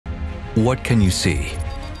What can you see?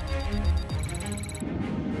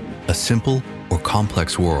 A simple or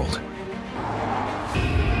complex world?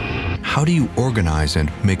 How do you organize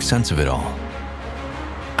and make sense of it all?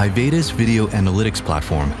 iVEDA's video analytics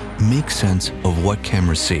platform makes sense of what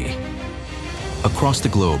cameras see. Across the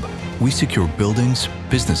globe, we secure buildings,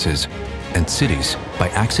 businesses, and cities by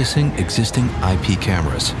accessing existing IP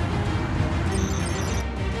cameras.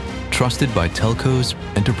 Trusted by telcos,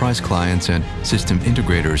 enterprise clients, and system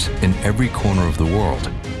integrators in every corner of the world,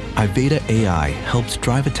 iVEDA AI helps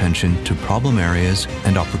drive attention to problem areas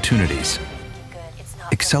and opportunities,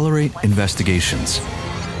 accelerate investigations,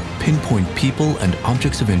 pinpoint people and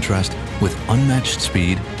objects of interest with unmatched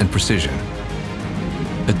speed and precision,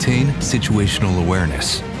 attain situational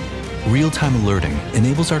awareness. Real-time alerting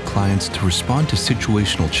enables our clients to respond to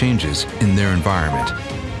situational changes in their environment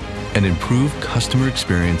and improve customer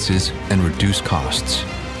experiences and reduce costs.